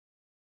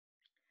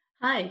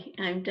Hi,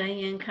 I'm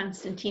Diane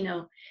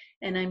Constantino,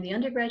 and I'm the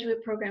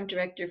undergraduate program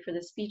director for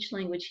the Speech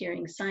Language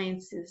Hearing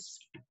Sciences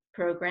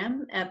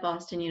program at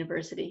Boston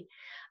University.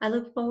 I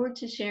look forward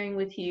to sharing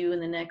with you in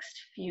the next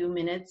few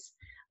minutes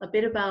a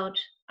bit about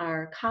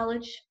our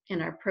college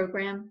and our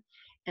program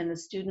and the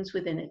students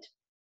within it.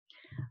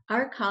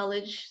 Our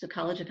college, the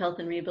College of Health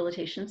and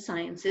Rehabilitation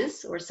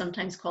Sciences, or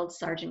sometimes called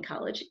Sargent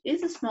College,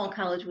 is a small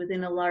college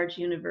within a large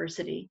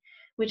university,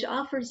 which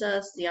offers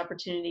us the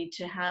opportunity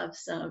to have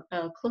some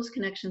close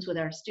connections with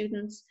our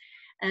students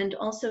and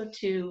also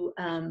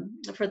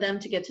for them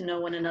to get to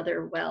know one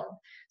another well.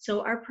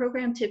 So our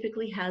program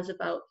typically has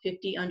about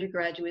 50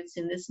 undergraduates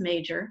in this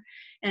major,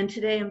 and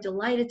today I'm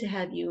delighted to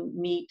have you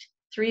meet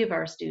 3 of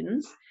our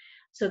students,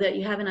 so that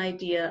you have an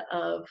idea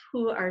of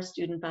who our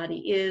student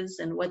body is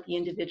and what the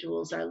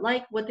individuals are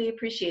like, what they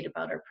appreciate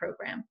about our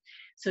program.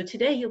 So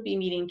today you'll be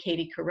meeting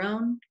Katie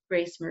Carone,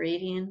 Grace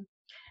Meridian,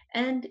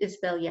 and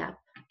Isabel Yap.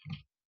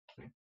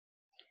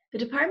 The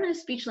Department of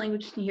Speech,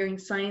 Language, and Hearing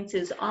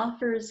Sciences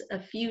offers a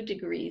few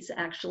degrees,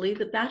 actually.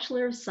 The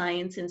Bachelor of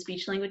Science in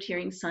Speech, Language,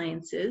 Hearing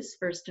Sciences,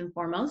 first and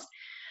foremost,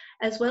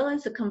 as well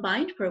as a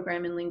combined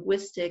program in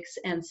linguistics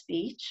and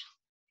speech,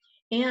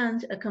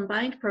 and a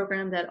combined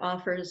program that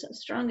offers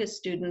strongest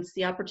students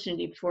the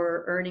opportunity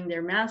for earning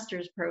their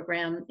master's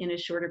program in a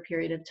shorter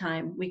period of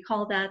time. We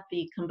call that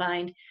the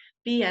combined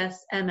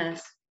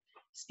BS-MS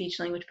Speech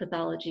Language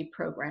Pathology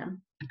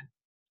program.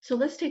 So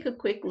let's take a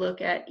quick look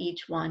at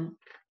each one.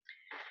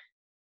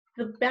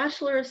 The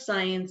Bachelor of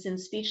Science in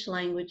Speech,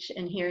 Language,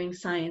 and Hearing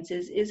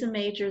Sciences is a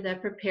major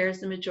that prepares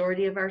the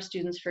majority of our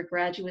students for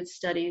graduate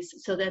studies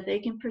so that they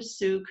can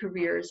pursue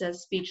careers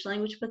as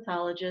speech-language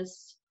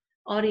pathologists,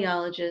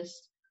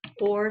 audiologists,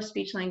 or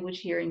speech-language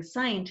hearing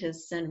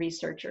scientists and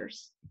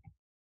researchers.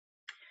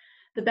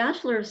 The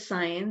Bachelor of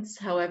Science,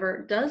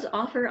 however, does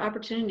offer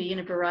opportunity in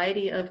a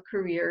variety of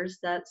careers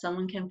that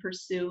someone can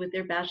pursue with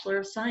their Bachelor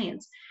of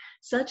Science,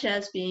 such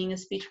as being a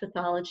speech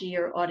pathology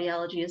or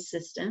audiology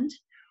assistant,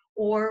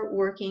 or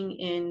working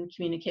in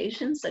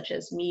communications such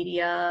as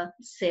media,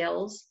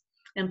 sales,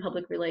 and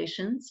public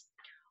relations,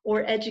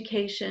 or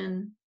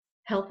education,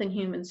 health and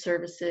human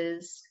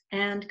services,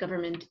 and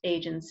government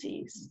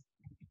agencies.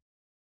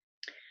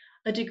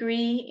 A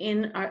degree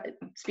in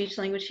speech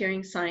language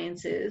hearing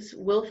sciences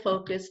will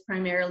focus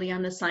primarily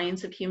on the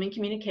science of human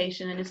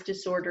communication and its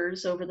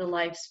disorders over the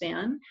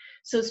lifespan.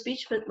 So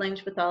speech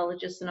language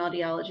pathologists and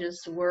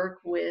audiologists work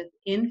with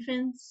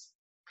infants,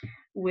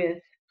 with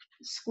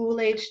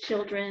school-age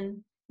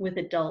children, with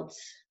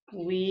adults.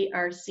 We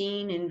are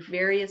seen in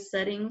various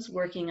settings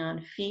working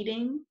on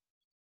feeding,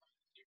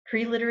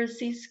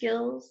 pre-literacy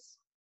skills,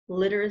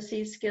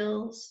 literacy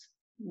skills,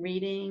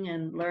 reading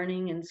and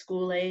learning in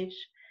school age,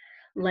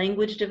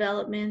 language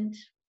development,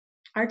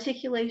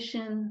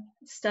 articulation,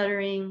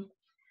 stuttering,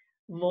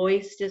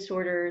 voice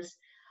disorders,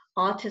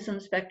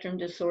 autism spectrum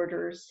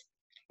disorders,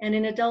 and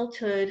in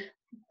adulthood,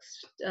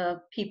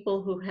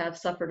 people who have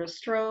suffered a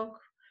stroke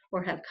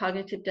or have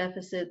cognitive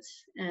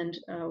deficits, and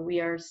we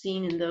are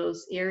seen in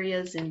those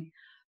areas in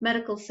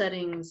medical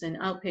settings and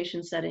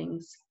outpatient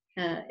settings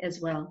as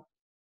well.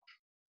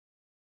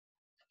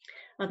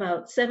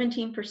 About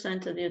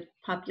 17% of the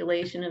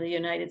population of the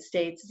United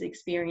States is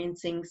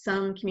experiencing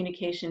some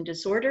communication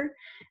disorder.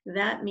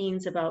 That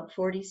means about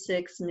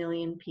 46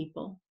 million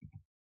people.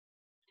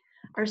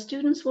 Our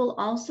students will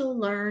also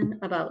learn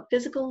about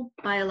physical,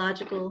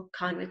 biological,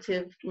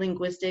 cognitive,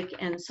 linguistic,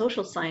 and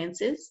social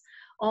sciences,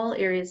 all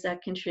areas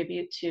that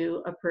contribute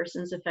to a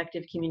person's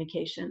effective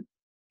communication.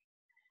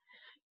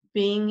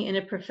 Being in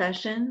a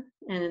profession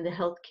and in the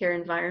healthcare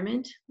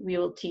environment, we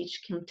will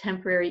teach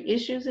contemporary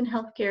issues in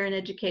healthcare and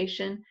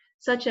education,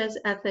 such as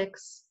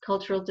ethics,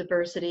 cultural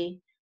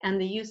diversity, and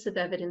the use of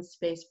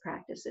evidence-based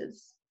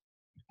practices.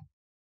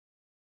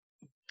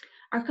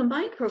 Our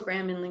combined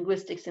program in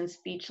linguistics and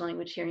speech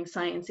language hearing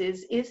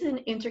sciences is an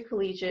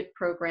intercollegiate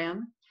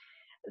program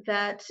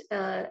that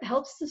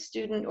helps the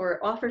student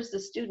or offers the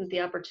student the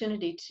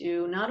opportunity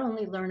to not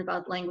only learn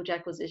about language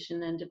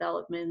acquisition and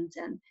development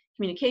and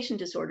communication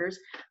disorders,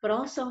 but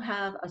also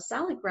have a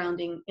solid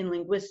grounding in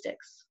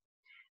linguistics.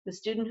 The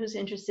student who's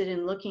interested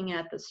in looking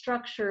at the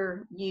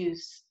structure,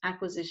 use,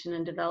 acquisition,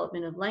 and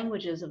development of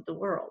languages of the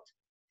world.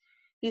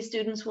 These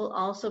students will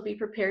also be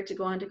prepared to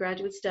go on to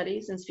graduate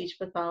studies in speech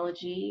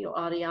pathology,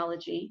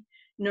 audiology,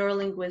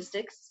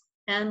 neurolinguistics,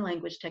 and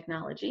language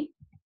technology.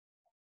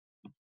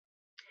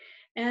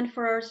 And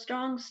for our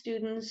strong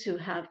students who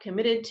have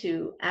committed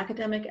to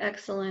academic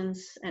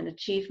excellence and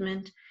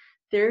achievement,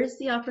 there is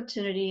the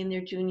opportunity in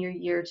their junior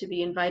year to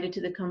be invited to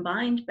the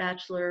combined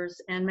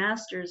bachelor's and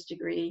master's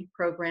degree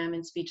program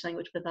in speech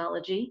language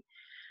pathology,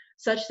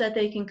 such that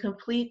they can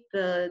complete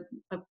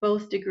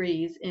both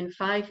degrees in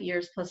 5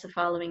 years plus the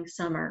following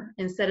summer,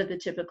 instead of the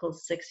typical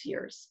 6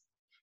 years.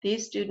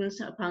 These students,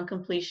 upon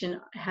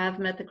completion, have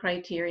met the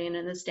criterion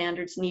and the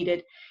standards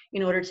needed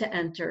in order to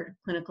enter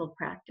clinical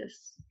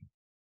practice.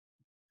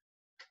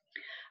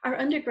 Our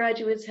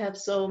undergraduates have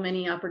so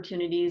many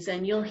opportunities,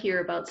 and you'll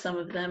hear about some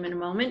of them in a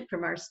moment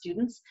from our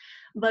students,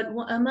 but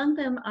among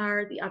them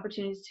are the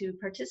opportunities to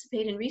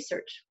participate in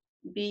research.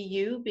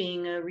 BU,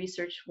 being a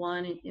Research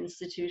One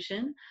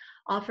institution,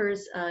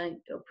 offers a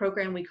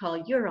program we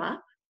call UROP,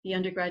 the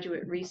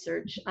Undergraduate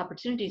Research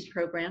Opportunities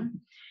Program.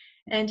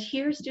 And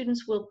here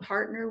students will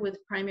partner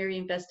with primary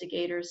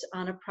investigators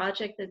on a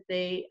project that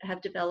they have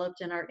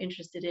developed and are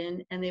interested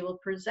in, and they will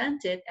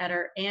present it at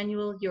our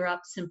annual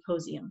UROP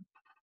Symposium.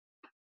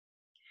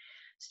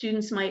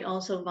 Students might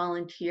also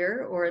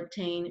volunteer or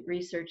obtain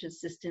research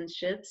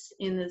assistantships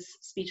in the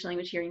speech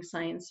language hearing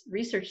science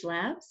research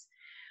labs,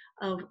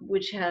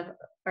 which have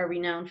our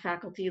renowned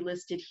faculty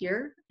listed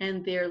here,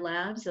 and their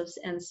labs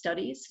and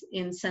studies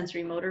in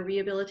sensory motor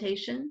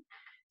rehabilitation,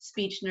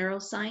 speech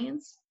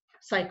neuroscience,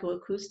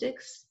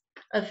 psychoacoustics,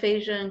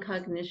 aphasia and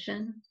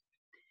cognition,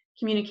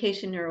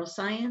 communication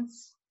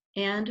neuroscience,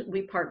 and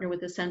we partner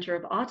with the Center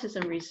of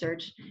Autism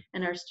Research,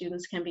 and our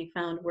students can be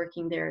found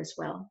working there as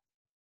well.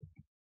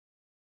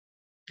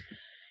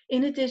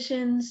 In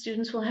addition,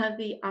 students will have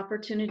the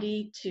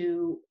opportunity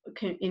to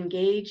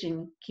engage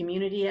in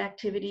community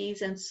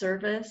activities and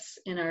service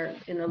in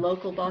the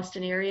local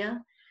Boston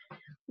area,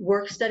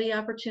 work study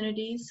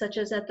opportunities, such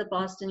as at the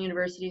Boston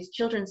University's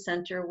Children's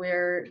Center,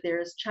 where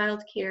there's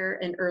childcare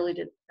and early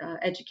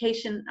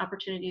education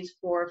opportunities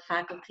for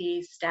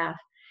faculty, staff,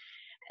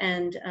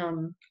 and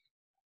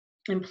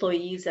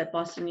employees at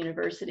Boston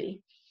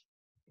University.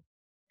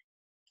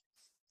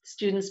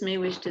 Students may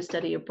wish to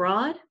study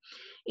abroad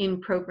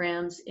in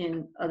programs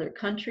in other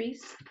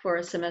countries for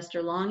a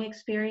semester-long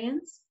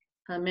experience.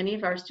 Many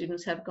of our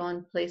students have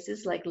gone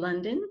places like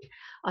London,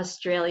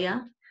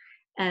 Australia,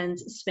 and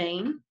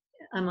Spain,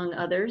 among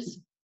others.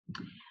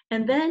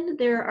 And then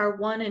there are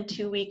 1- and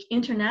 2-week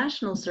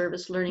international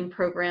service learning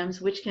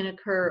programs, which can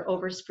occur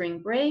over spring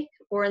break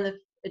or in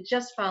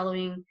just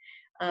following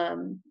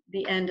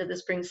the end of the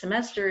spring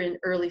semester in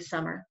early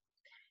summer.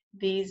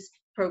 These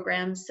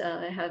programs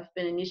have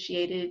been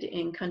initiated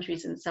in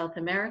countries in South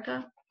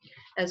America,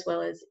 as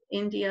well as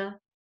India,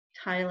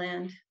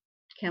 Thailand,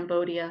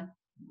 Cambodia,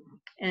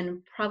 and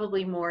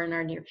probably more in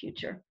our near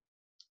future.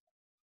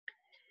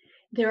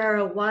 There are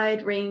a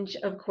wide range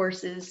of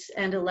courses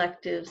and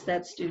electives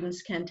that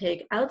students can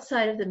take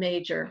outside of the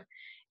major.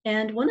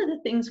 And one of the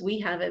things we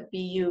have at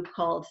BU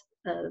called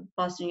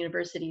Boston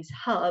University's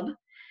Hub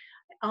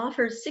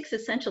offers 6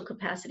 essential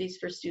capacities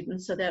for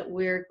students so that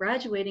we're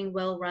graduating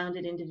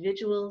well-rounded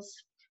individuals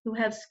who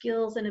have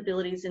skills and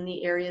abilities in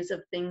the areas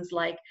of things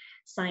like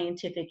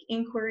scientific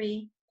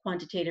inquiry,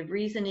 quantitative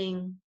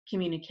reasoning,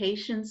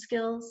 communication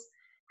skills,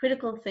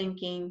 critical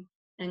thinking,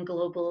 and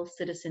global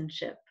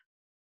citizenship.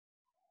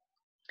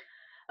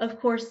 Of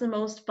course, the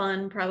most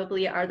fun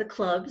probably are the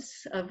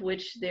clubs, of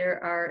which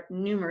there are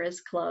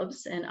numerous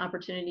clubs and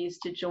opportunities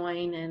to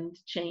join and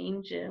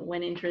change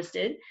when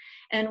interested.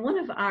 And one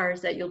of ours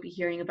that you'll be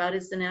hearing about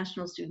is the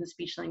National Student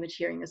Speech Language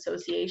Hearing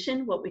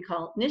Association, what we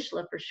call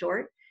NSHLA for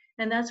short.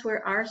 And that's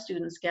where our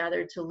students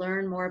gather to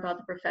learn more about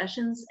the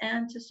professions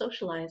and to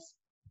socialize.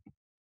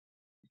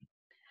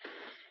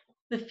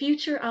 The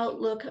future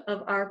outlook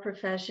of our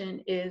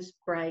profession is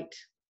bright.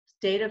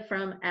 Data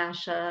from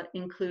ASHA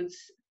includes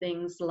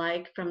things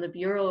like, from the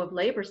Bureau of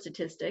Labor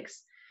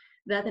Statistics,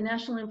 that the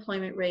national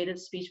employment rate of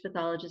speech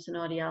pathologists and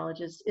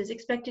audiologists is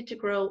expected to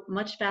grow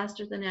much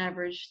faster than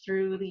average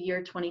through the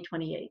year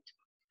 2028.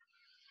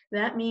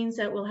 That means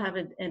that we'll have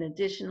an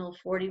additional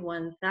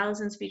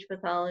 41,000 speech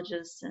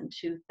pathologists and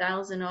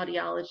 2,000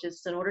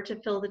 audiologists in order to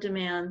fill the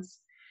demands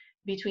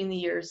between the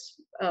years,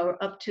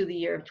 up to the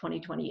year of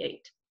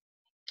 2028.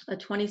 A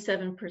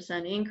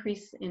 27%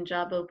 increase in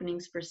job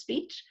openings for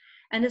speech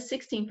and a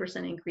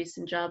 16% increase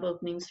in job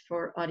openings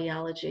for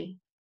audiology.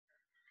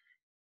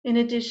 In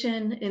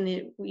addition, in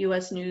the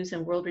US News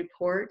and World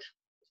Report,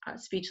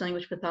 speech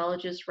language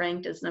pathologists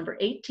ranked as number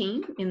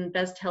 18 in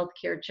best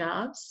healthcare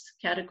jobs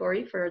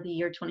category for the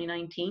year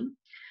 2019.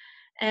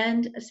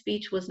 And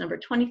speech was number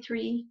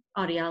 23,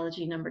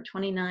 audiology number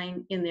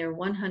 29 in their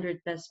 100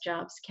 best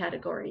jobs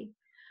category.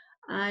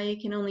 I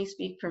can only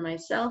speak for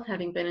myself,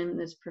 having been in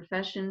this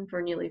profession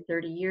for nearly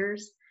 30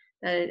 years,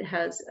 that it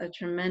has a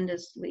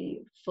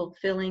tremendously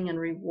fulfilling and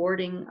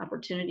rewarding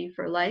opportunity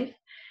for life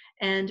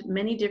and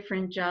many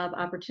different job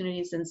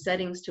opportunities and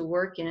settings to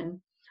work in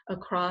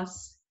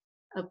across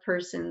a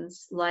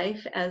person's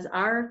life as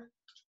our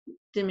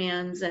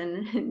demands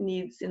and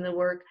needs in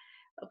the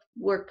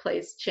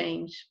workplace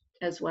change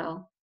as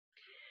well.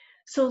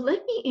 So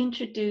let me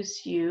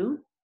introduce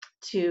you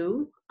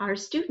to our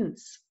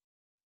students.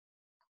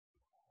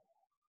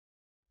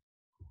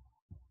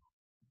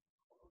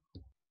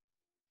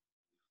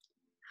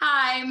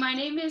 Hi, my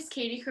name is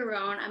Katie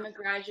Carone. I'm a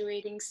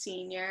graduating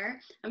senior.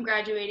 I'm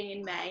graduating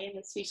in May in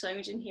the Speech,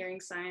 Language, and Hearing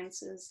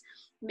Sciences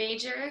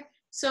major.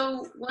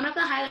 So one of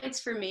the highlights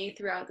for me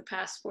throughout the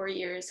past 4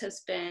 years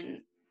has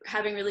been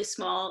having really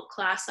small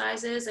class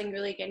sizes and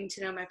really getting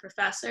to know my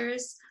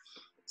professors.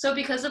 So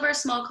because of our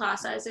small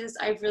class sizes,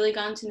 I've really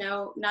gotten to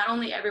know not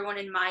only everyone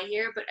in my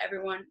year, but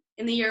everyone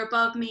in the year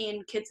above me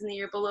and kids in the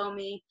year below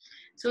me.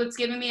 So it's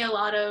given me a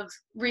lot of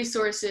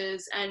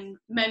resources and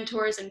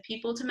mentors and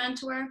people to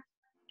mentor.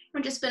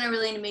 It's just been a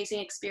really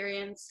amazing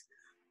experience.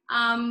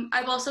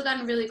 I've also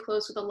gotten really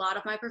close with a lot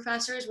of my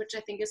professors, which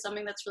I think is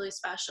something that's really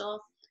special.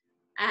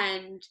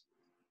 And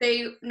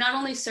they not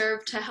only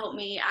serve to help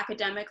me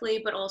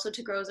academically, but also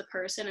to grow as a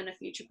person and a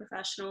future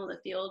professional in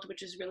the field,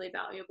 which is really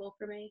valuable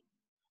for me.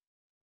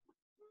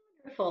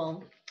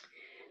 Wonderful.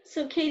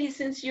 So Katie,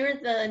 since you're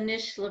the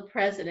NISHLA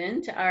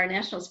president, our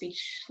National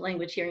Speech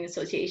Language Hearing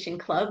Association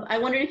Club, I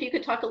wondered if you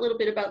could talk a little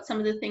bit about some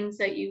of the things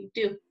that you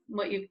do,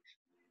 what you've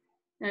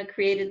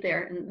created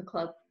there in the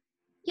club.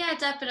 Yeah,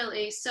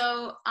 definitely.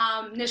 So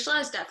NISHLA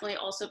has definitely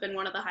also been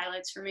one of the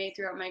highlights for me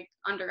throughout my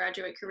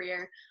undergraduate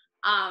career.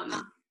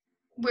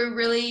 We're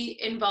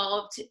really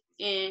involved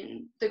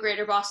in the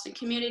greater Boston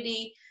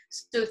community.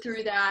 So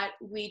through that,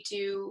 we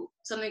do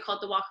something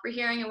called the Walk for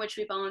Hearing, in which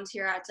we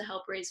volunteer at to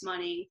help raise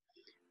money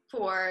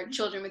for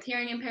children with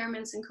hearing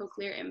impairments and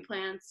cochlear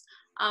implants.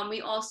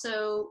 We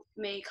also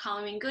make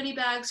Halloween goodie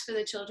bags for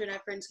the children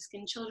at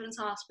Franciscan Children's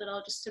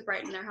Hospital just to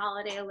brighten their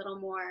holiday a little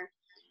more.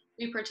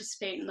 We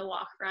participate in the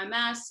Walk for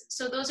MS.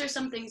 So those are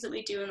some things that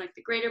we do in like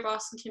the greater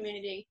Boston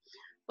community.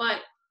 But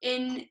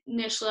in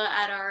NISHLA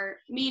at our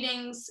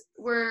meetings,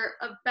 we're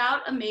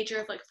about a major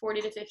of like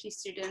 40 to 50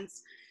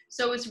 students.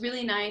 So it's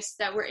really nice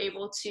that we're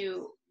able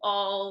to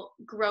all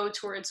grow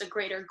towards a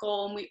greater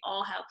goal, and we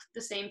all have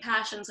the same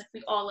passions. Like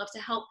we all love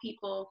to help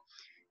people.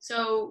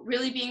 So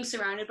really being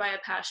surrounded by a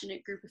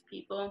passionate group of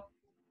people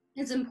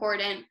is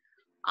important.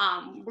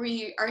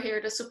 We are here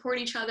to support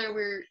each other.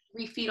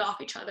 We feed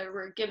off each other.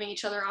 We're giving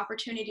each other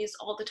opportunities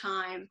all the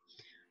time.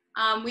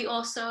 We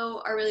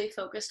also are really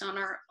focused on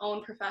our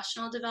own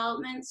professional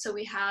development. So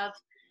we have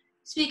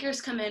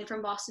speakers come in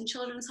from Boston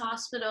Children's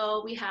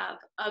Hospital. We have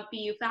a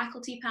BU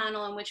faculty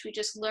panel in which we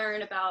just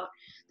learn about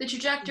the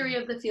trajectory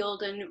of the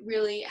field and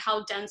really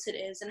how dense it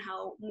is and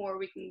how more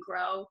we can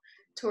grow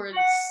towards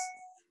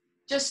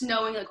just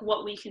knowing like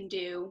what we can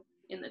do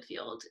in the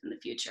field in the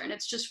future. And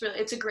it's just really,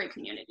 it's a great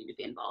community to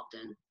be involved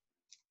in.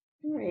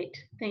 Great,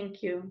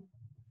 thank you.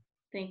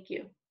 Thank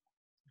you.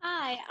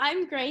 Hi,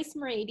 I'm Grace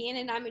Meridian,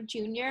 and I'm a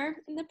junior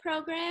in the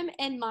program.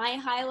 And my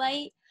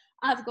highlight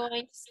of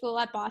going to school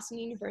at Boston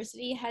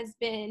University has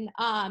been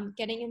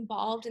getting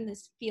involved in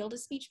this field of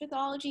speech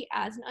pathology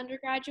as an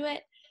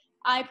undergraduate.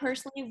 I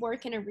personally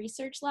work in a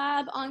research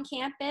lab on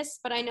campus,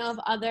 but I know of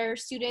other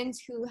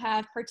students who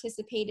have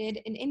participated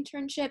in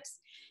internships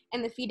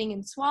in the feeding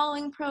and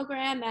swallowing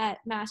program at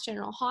Mass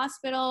General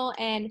Hospital,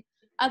 and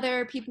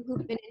other people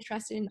who've been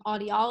interested in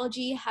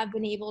audiology have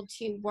been able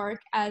to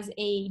work as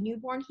a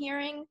newborn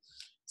hearing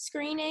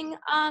screening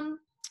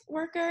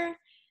worker.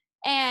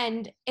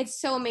 And it's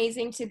so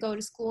amazing to go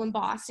to school in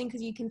Boston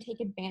because you can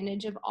take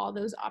advantage of all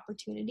those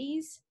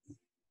opportunities.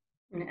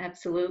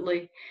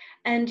 Absolutely.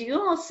 And you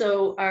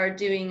also are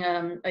doing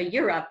a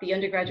UROP, the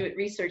Undergraduate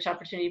Research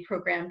Opportunity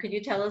Program. Could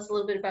you tell us a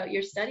little bit about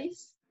your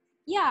studies?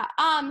 Yeah,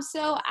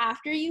 so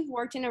after you've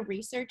worked in a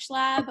research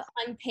lab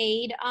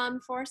unpaid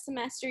for a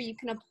semester, you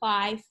can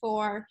apply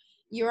for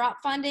UROP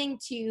funding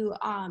to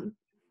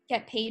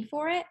get paid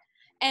for it.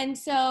 And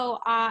so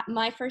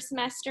my first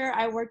semester,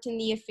 I worked in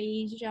the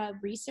aphasia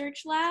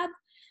research lab.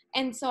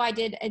 And so I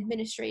did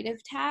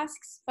administrative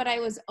tasks, but I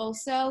was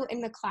also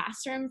in the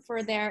classroom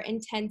for their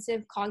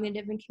intensive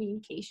cognitive and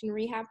communication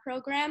rehab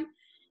program.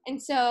 And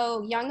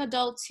so young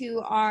adults who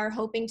are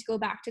hoping to go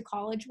back to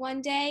college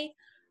one day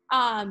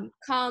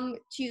come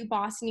to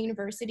Boston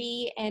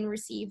University and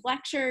receive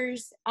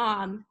lectures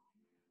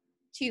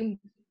to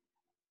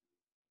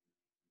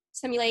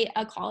simulate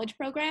a college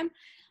program.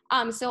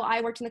 So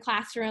I worked in the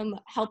classroom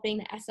helping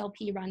the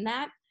SLP run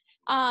that.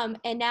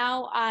 And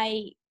now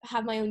I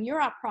have my own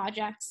UROP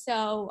project.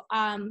 So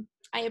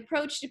I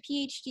approached a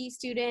PhD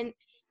student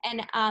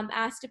and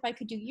asked if I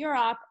could do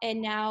UROP, and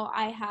now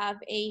I have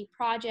a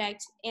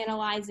project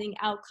analyzing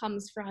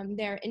outcomes from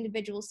their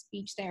individual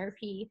speech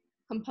therapy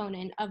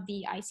component of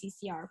the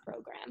ICCR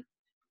program.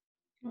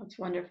 That's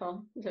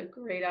wonderful. It's a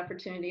great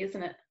opportunity,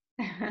 isn't it?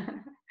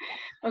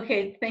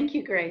 Okay, thank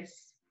you,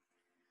 Grace.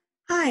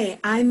 Hi,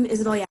 I'm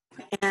Isabel Yap,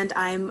 and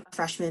I'm a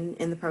freshman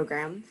in the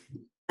program.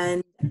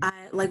 And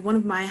one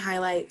of my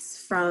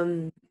highlights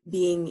from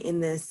being in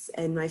this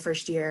in my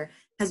first year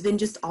has been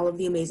just all of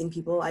the amazing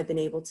people I've been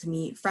able to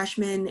meet,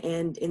 freshmen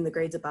and in the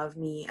grades above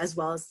me, as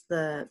well as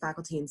the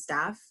faculty and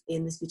staff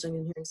in the Speech,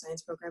 Language, and Hearing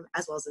Science program,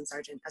 as well as in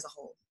Sargent as a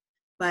whole.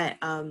 But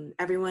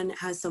everyone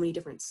has so many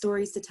different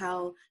stories to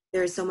tell.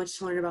 There's so much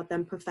to learn about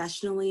them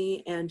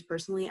professionally and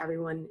personally.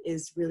 Everyone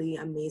is really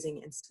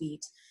amazing and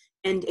sweet.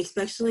 And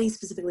especially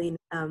specifically in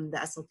the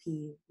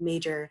SLP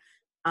major,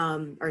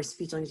 or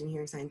Speech, Language, and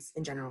Hearing Science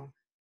in general.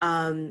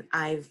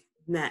 I've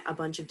met a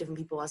bunch of different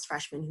people as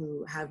freshmen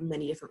who have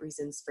many different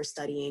reasons for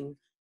studying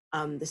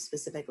this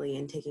specifically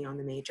and taking on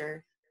the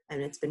major.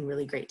 And it's been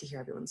really great to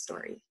hear everyone's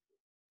story.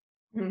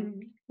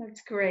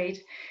 That's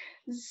great.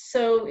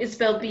 So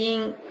Isabel,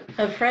 being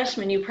a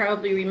freshman, you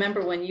probably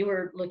remember when you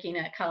were looking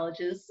at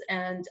colleges,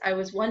 and I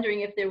was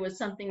wondering if there was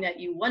something that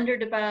you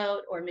wondered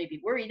about or maybe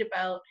worried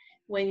about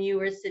when you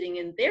were sitting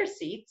in their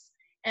seats,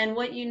 and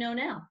what you know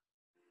now.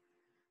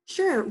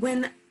 Sure.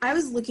 When I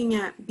was looking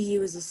at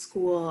BU as a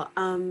school,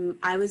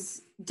 I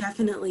was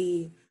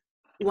definitely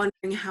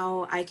wondering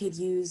how I could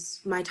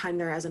use my time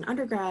there as an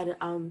undergrad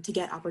to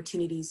get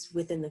opportunities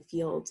within the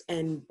field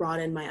and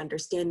broaden my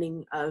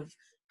understanding of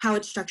how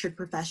it's structured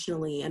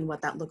professionally and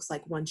what that looks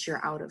like once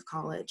you're out of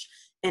college.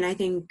 And I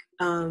think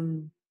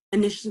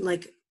initially,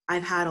 like,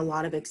 I've had a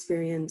lot of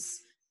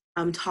experience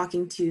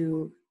talking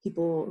to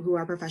people who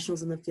are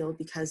professionals in the field,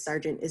 because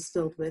Sargent is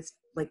filled with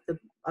like the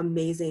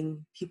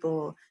amazing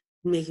people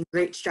making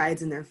great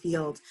strides in their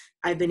field.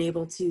 I've been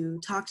able to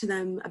talk to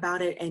them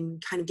about it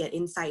and kind of get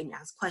insight and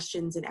ask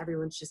questions, and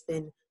everyone's just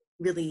been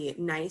really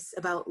nice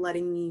about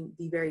letting me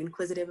be very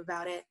inquisitive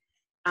about it.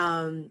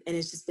 And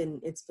it's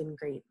been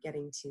great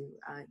getting to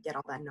get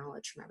all that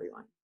knowledge from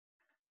everyone.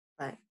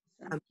 But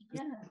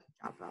Yeah,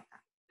 job about that.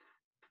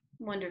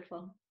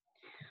 wonderful.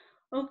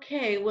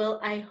 Okay, well,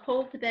 I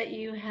hope that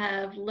you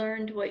have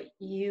learned what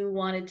you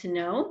wanted to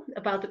know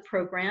about the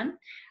program.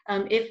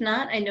 If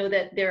not, I know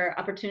that there are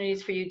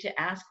opportunities for you to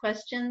ask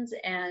questions,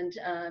 and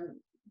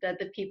that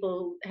the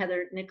people,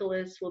 Heather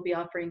Nicholas, will be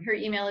offering her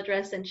email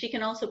address, and she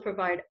can also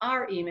provide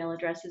our email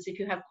addresses if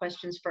you have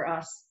questions for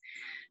us.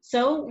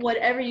 So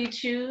whatever you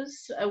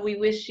choose, we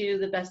wish you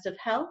the best of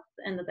health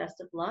and the best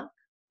of luck.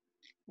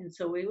 And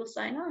so we will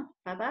sign off.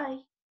 Bye-bye.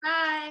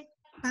 Bye.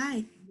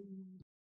 Bye.